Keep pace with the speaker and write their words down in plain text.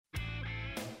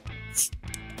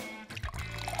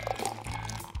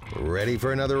Ready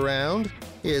for another round?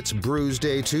 It's Brews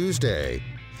Day Tuesday.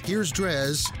 Here's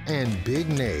Drez and Big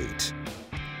Nate.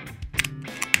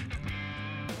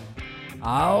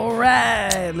 All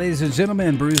right, ladies and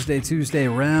gentlemen, Brews Day Tuesday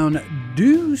round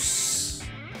deuce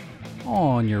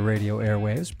on your radio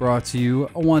airwaves. Brought to you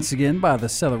once again by the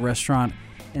Cellar Restaurant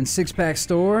and Six Pack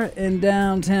Store in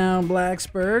downtown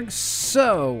Blacksburg.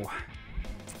 So,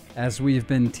 as we've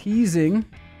been teasing,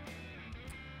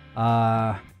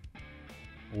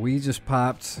 we just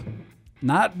popped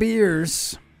not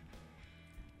beers.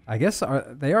 I guess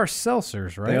they are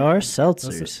seltzers, right? They are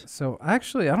seltzers. So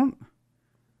actually, I don't.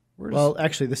 Well,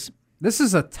 actually, this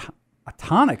is a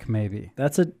tonic, maybe.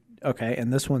 Okay,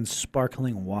 and this one's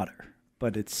sparkling water,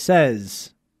 but it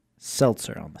says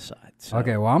seltzer on the side. So.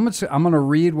 Okay, well, I'm gonna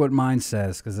read what mine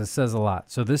says because it says a lot.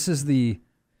 So this is the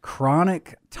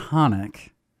Chronic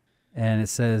Tonic, and it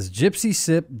says Gypsy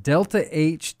Sip Delta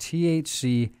H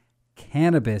THC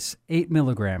Cannabis 8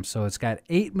 milligrams. So it's got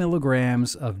 8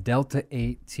 milligrams of Delta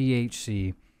 8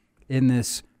 THC in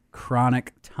this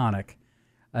Chronic Tonic.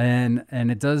 And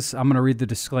it does, I'm going to read the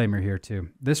disclaimer here too.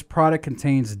 This product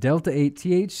contains Delta 8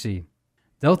 THC.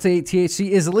 Delta 8 THC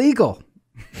is illegal.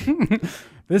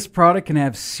 This product can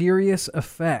have serious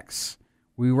effects.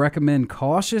 We recommend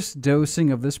cautious dosing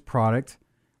of this product,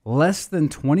 less than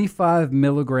 25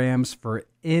 milligrams for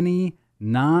any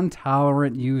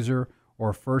non-tolerant user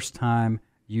or first-time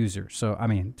user. So,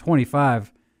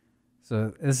 25.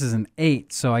 So this is an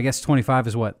 8. So I guess 25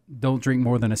 is what? Don't drink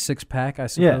more than a 6-pack, I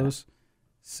suppose.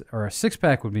 Yeah. Or a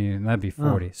 6-pack that'd be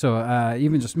 40. Oh. So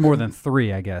even just more than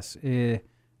 3, I guess. 3.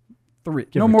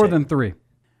 No more than 3.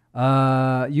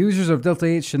 Users of Delta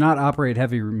 8 should not operate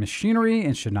heavy machinery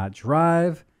and should not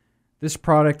drive. This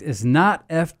product is not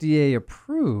FDA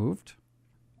approved.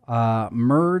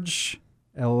 Merge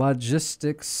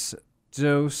Logistics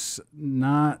does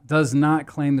not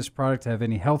claim this product to have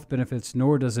any health benefits,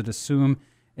 nor does it assume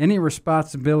any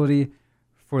responsibility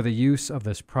for the use of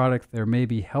this product. There may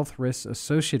be health risks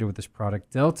associated with this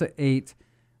product. Delta 8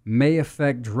 may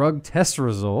affect drug test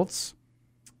results,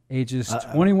 ages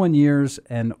 21 years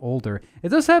and older. It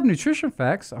does have nutrition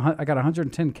facts. I got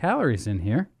 110 calories in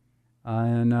here.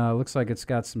 And looks like it's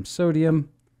got some sodium,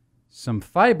 some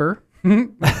fiber,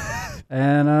 and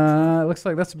it looks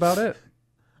like that's about it.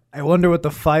 I wonder what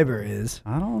the fiber is.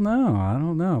 I don't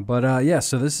know. But yeah,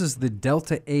 so this is the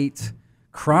Delta 8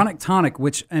 Chronic Tonic,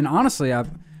 and honestly, I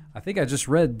think I just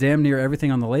read damn near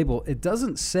everything on the label. It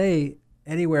doesn't say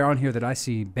anywhere on here that I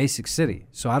see Basic City.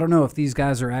 So I don't know if these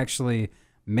guys are actually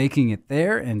making it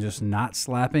there and just not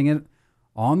slapping it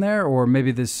on there, or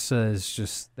maybe this is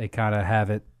just they kind of have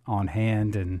it on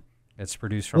hand and it's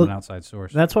produced from an outside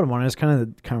source. That's what I'm wondering. It's kind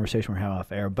of the conversation we're having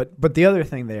off air. But the other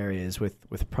thing there is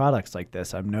with products like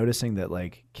this, I'm noticing that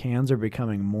like cans are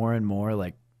becoming more and more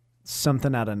like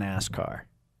something out of NASCAR.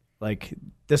 Like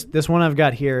this one I've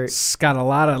got here. It's got a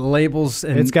lot of labels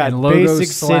and it's got and logos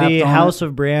Basic City, House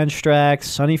of Brand Strax,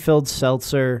 Sunnyfield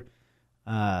Seltzer,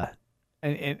 and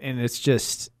it's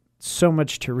just so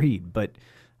much to read. But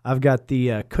I've got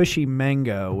the Cushy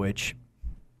Mango, which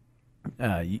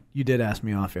you did ask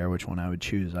me off air which one I would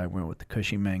choose. I went with the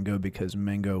Cushy Mango because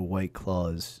Mango White Claw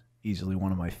is easily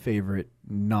one of my favorite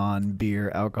non-beer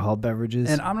alcohol beverages.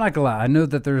 And I'm not gonna lie, I know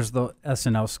that there's the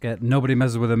SNL skit, nobody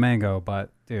messes with a mango,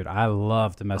 but dude, I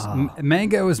love to mess.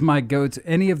 Mango is my go-to.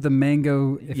 Any of the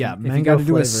mango. If you got to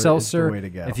do a seltzer,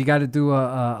 if you got to do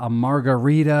a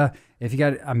margarita,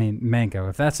 mango.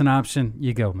 If that's an option,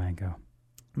 you go mango.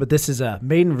 But this is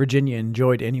made in Virginia,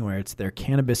 enjoyed anywhere. It's their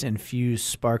cannabis-infused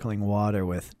sparkling water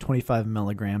with 25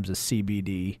 milligrams of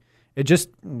CBD. It just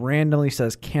randomly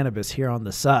says cannabis here on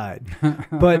the side,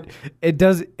 but it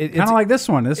does. It's kind of like this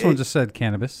one. This one just said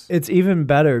cannabis. It's even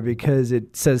better because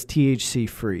it says THC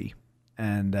free,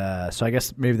 and so I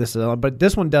guess maybe this is. But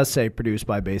this one does say produced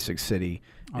by Basic City.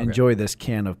 Okay. Enjoy this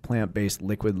can of plant-based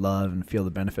liquid love and feel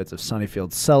the benefits of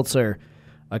Sunnyfield Seltzer,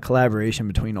 a collaboration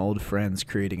between old friends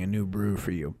creating a new brew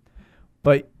for you.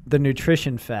 But the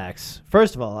nutrition facts.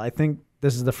 First of all, I think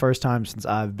this is the first time since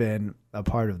I've been a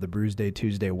part of the Brews Day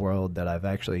Tuesday world that I've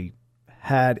actually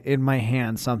had in my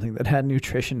hand something that had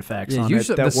nutrition facts on it.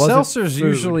 The seltzers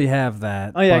usually have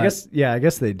that. Oh yeah, I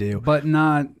guess they do. But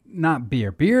not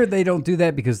beer. Beer, they don't do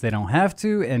that because they don't have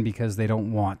to and because they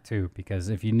don't want to. Because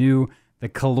if you knew the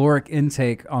caloric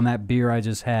intake on that beer I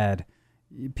just had,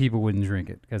 people wouldn't drink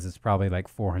it because it's probably like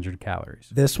 400 calories.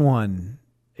 This one,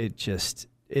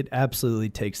 it absolutely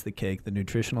takes the cake. The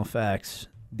nutritional facts.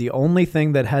 The only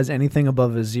thing that has anything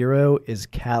above a 0 is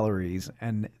calories,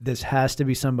 and this has to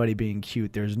be somebody being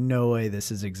cute. There's no way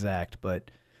this is exact, but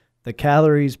the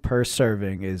calories per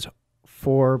serving is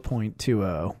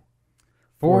 4.20.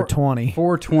 420.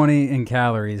 420 in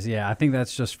calories. Yeah, I think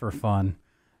that's just for fun.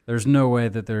 There's no way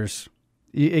that there's.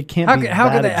 It can't be How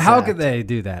that could they? exact. How could they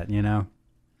do that? You know.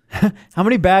 How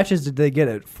many batches did they get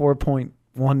at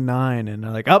 4.19? And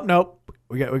they're like, oh nope,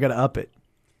 we got to up it.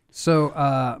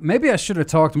 So maybe I should have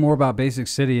talked more about Basic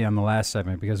City on the last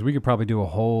segment, because we could probably do a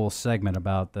whole segment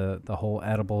about the whole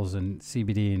edibles and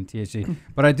CBD and THC.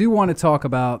 But I do want to talk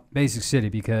about Basic City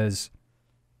because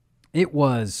it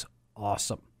was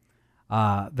awesome.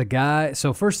 The guy.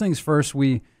 So first things first,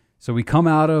 we come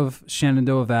out of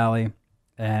Shenandoah Valley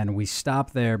and we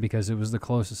stop there because it was the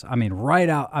closest. I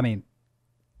mean,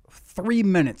 3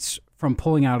 minutes from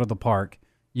pulling out of the park,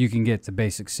 you can get to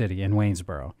Basic City in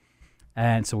Waynesboro.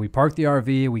 And so we park the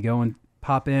RV, we go and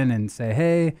pop in and say,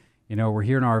 hey, we're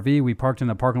here in an RV. We parked in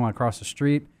the parking lot across the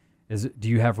street. Do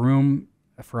you have room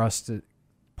for us to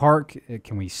park?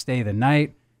 Can we stay the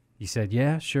night? He said,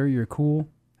 yeah, sure, you're cool.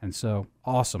 And so,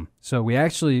 awesome. So we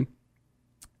actually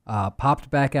popped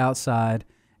back outside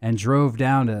and drove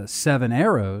down to Seven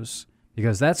Arrows,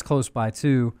 because that's close by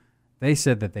too. They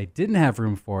said that they didn't have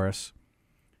room for us.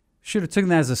 Should have taken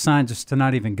that as a sign just to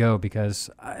not even go, because,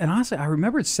 and honestly, I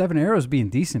remembered Seven Arrows being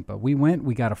decent, but we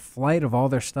got a flight of all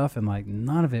their stuff, and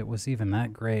none of it was even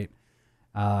that great.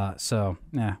 So,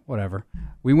 yeah, whatever.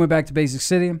 We went back to Basic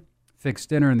City, fixed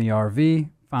dinner in the RV,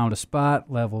 found a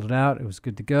spot, leveled it out. It was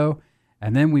good to go.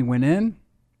 And then we went in.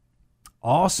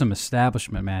 Awesome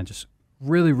establishment, man. Just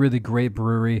really, really great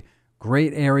brewery,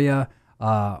 great area.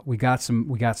 We got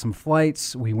some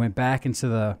flights. We went back into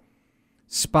the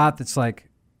spot that's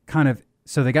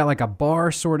so they got a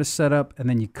bar sort of set up, and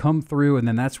then you come through, and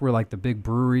then that's where the big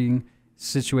brewing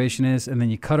situation is, and then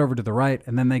you cut over to the right,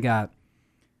 and then they got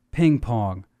ping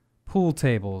pong, pool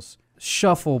tables,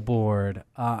 shuffleboard.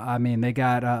 They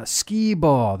got skee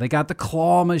ball. They got the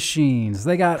claw machines.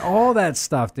 They got all that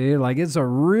stuff, dude. It's a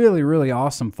really, really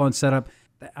awesome, fun setup.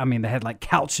 They had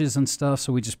couches and stuff,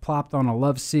 so we just plopped on a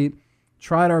love seat,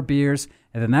 tried our beers,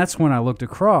 and then that's when I looked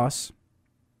across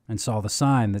and saw the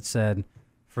sign that said,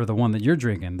 for the one that you're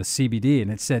drinking, the CBD, and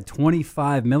it said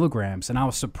 25 milligrams. And I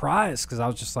was surprised because I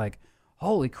was just like,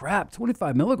 holy crap,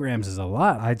 25 milligrams is a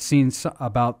lot. I'd seen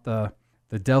about the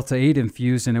Delta 8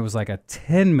 infused, and it was a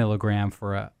 10 milligram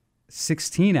for a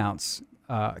 16-ounce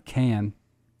can.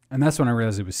 And that's when I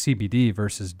realized it was CBD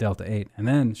versus Delta 8. And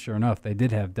then, sure enough, they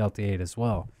did have Delta 8 as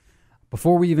well.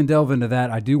 Before we even delve into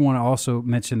that, I do want to also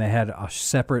mention they had a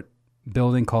separate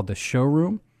building called the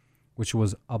Showroom, which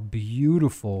was a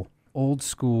beautiful old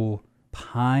school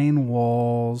pine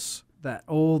walls, that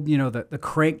old, the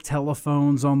crank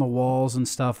telephones on the walls and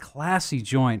stuff, classy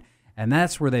joint. And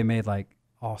that's where they made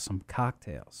awesome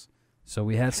cocktails. So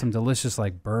we had some delicious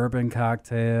bourbon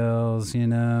cocktails,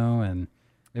 and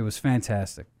it was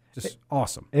fantastic. Just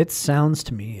awesome. It sounds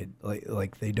to me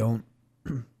like they don't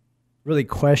really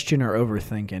question or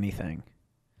overthink anything.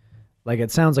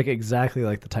 It sounds exactly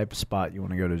like the type of spot you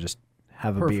want to go to just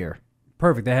have a beer.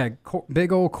 Perfect. They had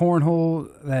big old cornhole.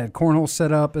 They had cornhole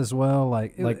set up as well.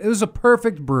 It was a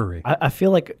perfect brewery. I feel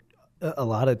like a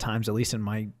lot of times, at least in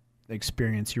my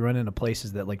experience, you run into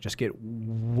places that just get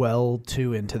well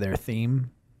too into their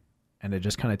theme, and it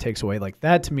just kind of takes away.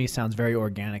 That to me sounds very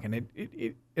organic, and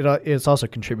it's also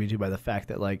contributed by the fact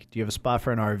that do you have a spot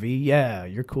for an RV? Yeah,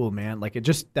 you're cool, man.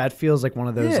 That feels like one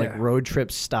of those road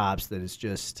trip stops that is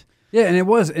just. Yeah, and it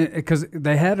was because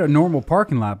they had a normal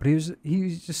parking lot, but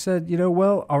he just said,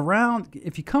 around,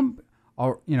 if you come,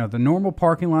 the normal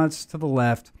parking lots to the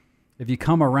left, if you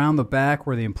come around the back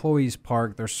where the employees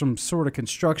park, there's some sort of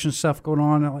construction stuff going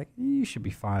on. And you should be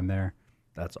fine there.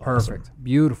 That's perfect, awesome.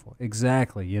 Beautiful,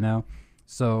 exactly.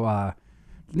 So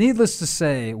needless to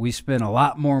say, we spent a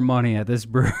lot more money at this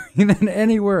brewery than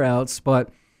anywhere else. But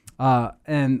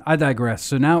and I digress.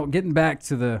 So now getting back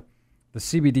to the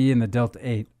CBD and the Delta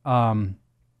 8.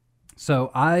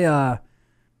 So I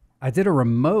did a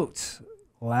remote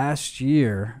last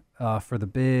year for the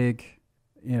big,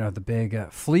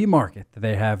 flea market that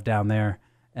they have down there,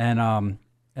 and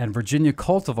Virginia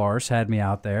Cultivars had me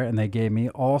out there, and they gave me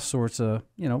all sorts of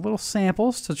little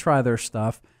samples to try their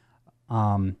stuff.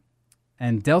 And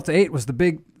Delta 8 was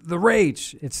the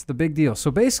rage. It's the big deal. So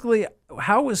basically,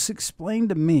 how it was explained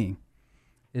to me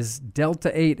is Delta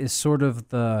 8 is sort of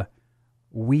the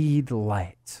weed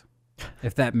light,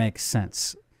 if that makes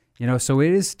sense. So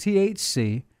it is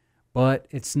THC, but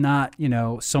it's not,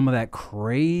 some of that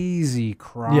crazy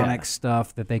chronic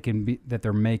stuff that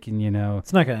they're making,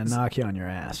 It's not going to knock you on your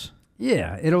ass.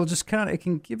 Yeah, it'll just it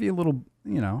can give you a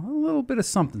little bit of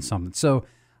something. So,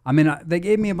 they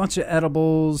gave me a bunch of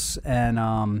edibles and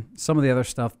some of the other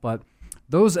stuff, but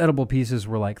those edible pieces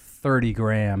were like 30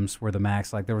 grams were the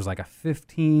max. Like there was like a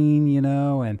 15,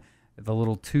 and the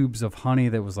little tubes of honey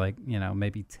that was like,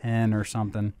 maybe 10 or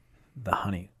something. The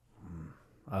honey.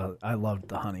 I loved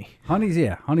the honey.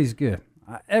 Honey's good.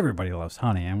 Everybody loves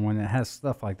honey, and when it has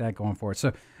stuff like that going for it.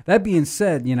 So that being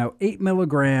said, 8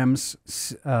 milligrams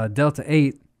Delta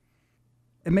 8,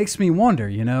 it makes me wonder,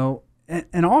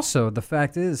 and also the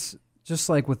fact is, just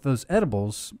like with those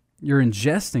edibles, you're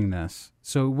ingesting this,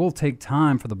 so it will take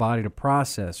time for the body to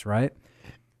process, right?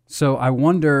 So I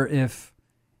wonder if,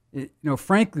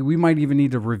 frankly, we might even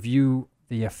need to review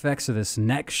the effects of this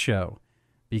next show,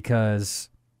 because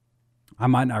I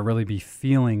might not really be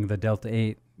feeling the Delta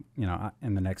 8,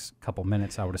 in the next couple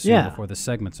minutes, I would assume, before the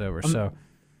segment's over. So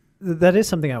that is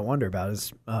something I wonder about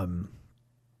is, kind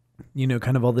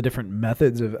of all the different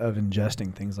methods of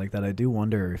ingesting things like that. I do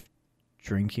wonder if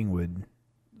drinking would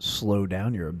slow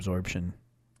down your absorption.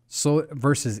 So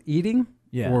versus eating?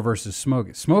 Yeah. Or versus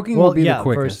smoking? Smoking would be the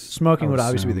quickest. Smoking would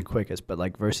obviously be the quickest, but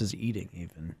like versus eating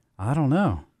even. I don't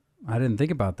know. I didn't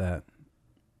think about that.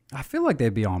 I feel like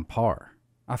they'd be on par.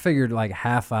 I figured like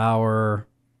half hour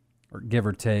or give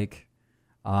or take.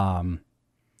 But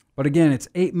again, it's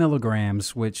 8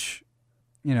 milligrams, which,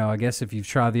 I guess if you've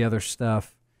tried the other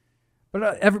stuff,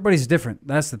 but everybody's different.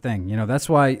 That's the thing. That's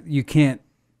why you can't,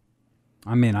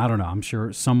 I don't know. I'm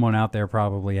sure someone out there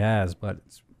probably has, but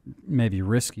it's maybe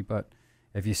risky. But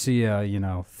if you see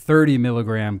a, 30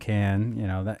 milligram can,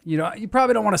 that, you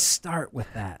probably don't want to start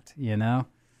with that,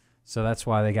 So that's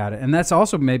why they got it. And that's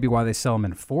also maybe why they sell them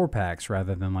in 4-packs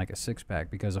rather than like a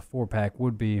 6-pack, because a 4-pack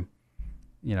would be,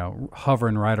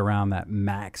 hovering right around that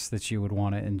max that you would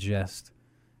want to ingest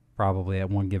probably at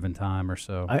one given time or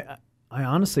so. I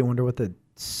honestly wonder what the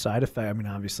side effect,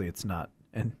 obviously it's not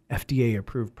an FDA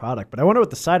approved product, but I wonder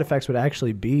what the side effects would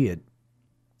actually be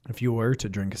if you were to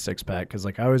drink a 6-pack. Because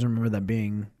like I always remember that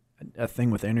being a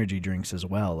thing with energy drinks as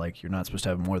well. Like you're not supposed to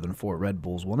have more than 4 Red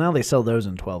Bulls. Well, now they sell those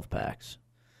in 12-packs.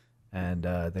 And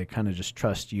they kind of just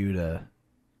trust you to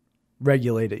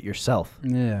regulate it yourself.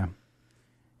 Yeah.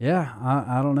 Yeah,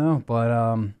 I don't know.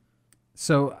 But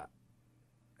so,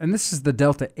 and this is the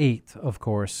Delta 8, of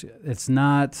course. It's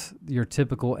not your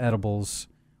typical edibles,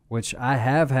 which I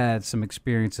have had some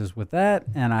experiences with that,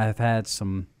 and I've had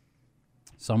some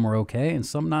were okay and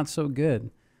some not so good.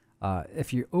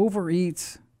 If you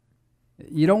overeat,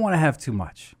 you don't want to have too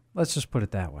much. Let's just put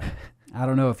it that way. I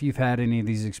don't know if you've had any of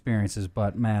these experiences,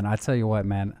 but man, I tell you what,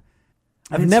 man,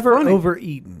 I've never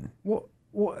overeaten. Well,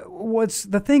 what's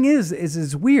the thing is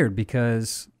it's weird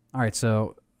because, all right,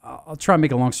 so I'll try and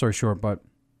make a long story short, but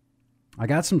I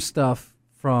got some stuff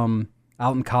from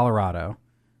out in Colorado.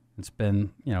 It's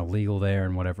been, legal there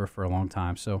and whatever for a long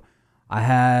time. So I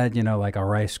had, like a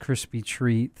Rice Krispie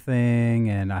treat thing,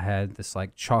 and I had this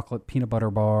like chocolate peanut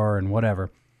butter bar and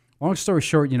whatever. Long story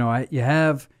short, you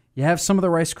have some of the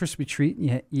Rice Krispie treat,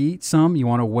 you eat some, you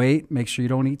want to wait, make sure you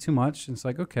don't eat too much. And it's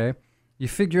like, okay, you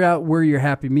figure out where your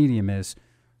happy medium is.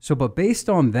 So, but based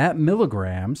on that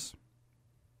milligrams,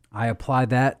 I applied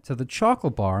that to the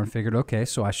chocolate bar and figured, okay,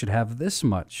 so I should have this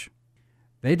much.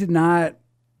 They did not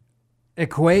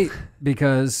equate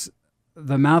because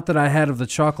the amount that I had of the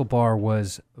chocolate bar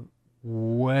was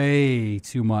way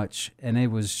too much. And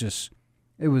it was just,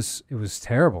 it was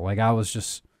terrible. Like it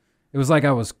was like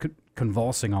I was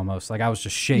convulsing almost. Like I was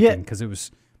just shaking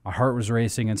because my heart was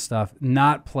racing and stuff.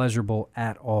 Not pleasurable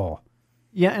at all.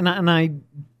 Yeah, and I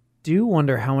do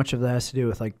wonder how much of that has to do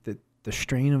with like the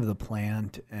strain of the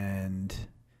plant, and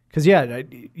because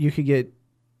you could get.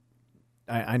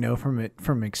 I know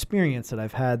from experience that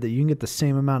I've had that you can get the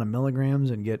same amount of milligrams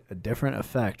and get a different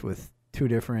effect with 2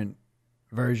 different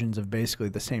versions of basically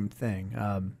the same thing.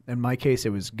 In my case,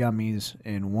 it was gummies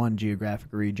in one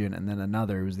geographic region, and then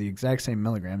another. It was the exact same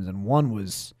milligrams, and one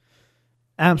was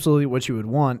absolutely what you would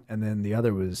want, and then the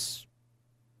other was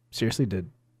seriously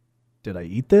did I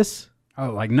eat this? Oh,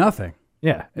 like nothing.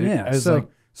 Yeah. Yeah.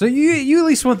 So you at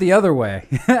least went the other way.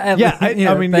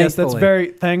 Yes, that's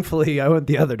very thankfully I went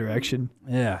the other direction.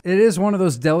 Yeah. It is one of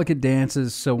those delicate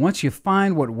dances. So once you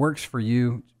find what works for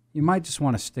you, you might just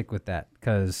want to stick with that,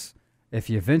 because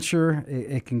if you venture,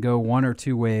 it can go one or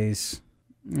two ways,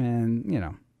 and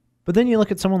But then you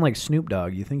look at someone like Snoop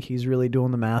Dogg. You think he's really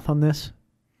doing the math on this?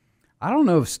 I don't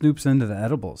know if Snoop's into the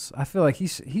edibles. I feel like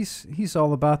he's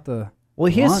all about the.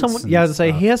 Well, he has someone. Yeah, I was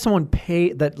gonna say he has someone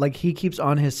pay that. Like he keeps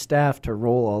on his staff to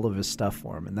roll all of his stuff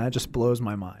for him, and that just blows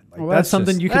my mind. Like that's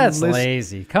something you can. That's list,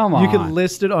 lazy. Come on. You can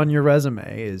list it on your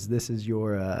resume. This is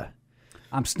your.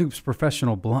 I'm Snoop's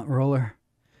professional blunt roller.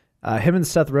 Him and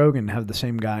Seth Rogen have the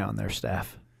same guy on their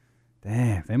staff.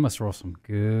 Damn, they must roll some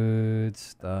good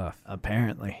stuff.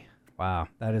 Apparently. Wow,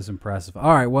 that is impressive.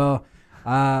 All right, well,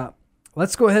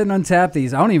 let's go ahead and untap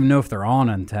these. I don't even know if they're on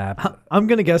Untappd. I'm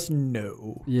going to guess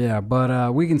no. Yeah,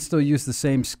 but we can still use the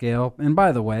same scale. And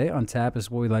by the way, Untappd is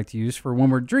what we like to use for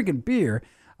when we're drinking beer.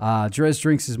 Drez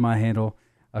Drinks is my handle.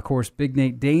 Of course, Big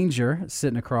Nate Danger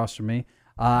sitting across from me.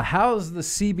 How's the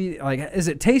CBD? Like, is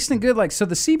it tasting good? Like, so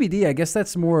the CBD, I guess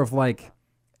that's more of like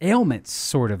ailments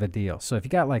sort of a deal. So if you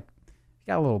got a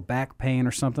little back pain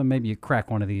or something, maybe you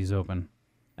crack one of these open.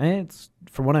 And it's,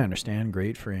 from what I understand,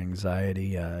 great for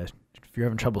anxiety. If you're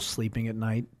having trouble sleeping at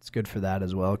night, it's good for that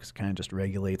as well because it kind of just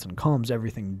regulates and calms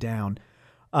everything down.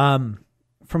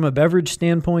 From a beverage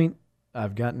standpoint,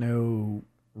 I've got no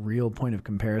real point of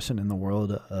comparison in the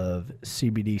world of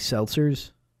CBD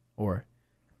seltzers, or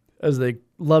as they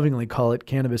lovingly call it,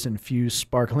 cannabis-infused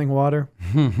sparkling water.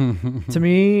 To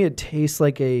me, it tastes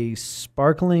like a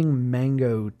sparkling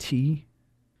mango tea.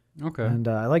 Okay. And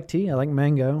I like tea, I like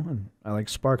mango, and I like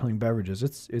sparkling beverages.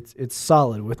 It's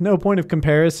solid. With no point of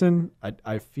comparison,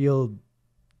 I feel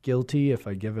guilty if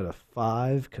I give it a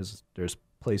 5 because there's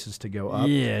places to go up.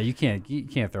 Yeah, you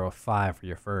can't throw a 5 for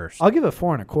your first. I'll give it a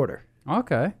 4 1/4.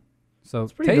 Okay. So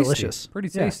it's pretty delicious. Pretty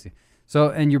tasty. So,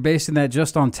 and you're basing that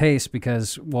just on taste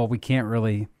because, well, we can't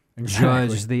really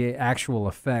judge the actual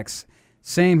effects.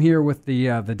 Same here with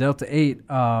the Delta 8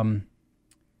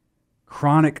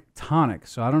 Chronic Tonic.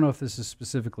 So I don't know if this is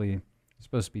specifically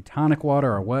supposed to be tonic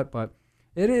water or what, but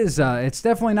it is. It's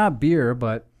definitely not beer,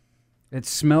 but it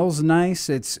smells nice.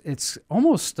 It's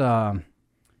almost.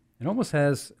 It almost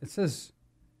has. It says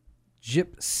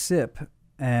Gyp Sip,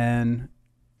 and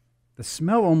the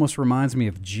smell almost reminds me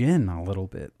of gin a little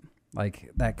bit, like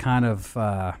that kind of.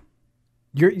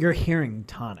 You're hearing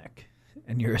tonic,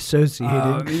 and you're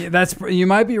associated. You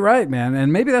might be right, man,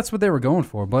 and maybe that's what they were going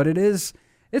for. But it is.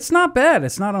 It's not bad.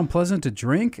 It's not unpleasant to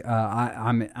drink.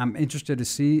 I'm interested to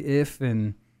see if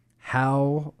and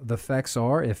how the effects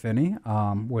are, if any,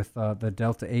 with the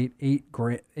Delta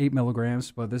 8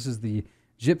 milligrams. But this is the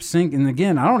Gyp Sync, and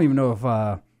again, I don't even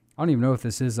know if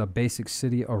this is a Basic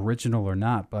City original or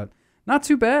not. But not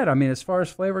too bad. I mean, as far as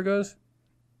flavor goes,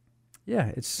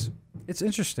 yeah, it's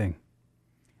interesting.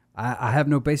 I have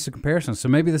no basic comparison, so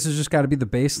maybe this has just got to be the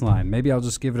baseline. Maybe I'll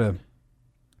just give it a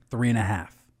 3.5.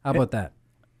 How about that?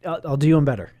 I'll do one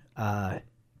better.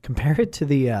 Compare it to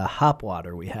the hop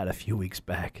water we had a few weeks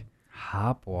back.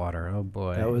 Hop water, oh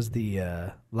boy. That was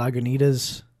the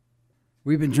Lagunitas.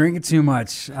 We've been drinking too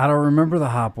much. I don't remember the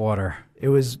hop water. It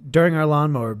was during our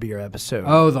lawnmower beer episode.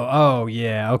 Oh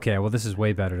yeah. Okay. Well, this is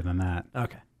way better than that.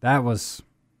 Okay. That was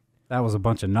a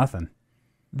bunch of nothing.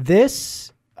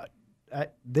 This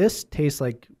tastes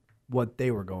like what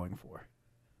they were going for.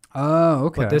 Oh,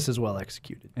 okay. But this is well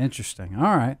executed. Interesting.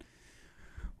 All right.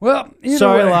 Well,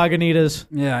 sorry, Lagunitas.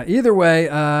 Yeah, either way,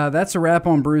 that's a wrap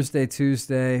on Brews Day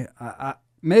Tuesday.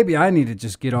 Maybe I need to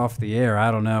just get off the air. I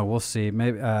don't know. We'll see.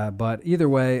 Maybe, but either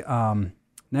way,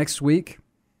 next week,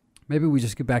 maybe we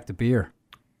just get back to beer.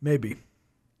 Maybe.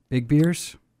 Big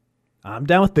beers? I'm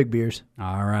down with big beers.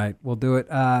 All right, we'll do it.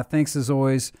 Thanks as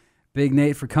always, Big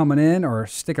Nate, for coming in, or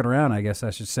sticking around, I guess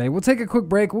I should say. We'll take a quick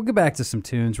break. We'll get back to some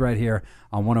tunes right here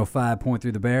on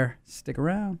 105.3 The Bear. Stick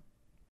around.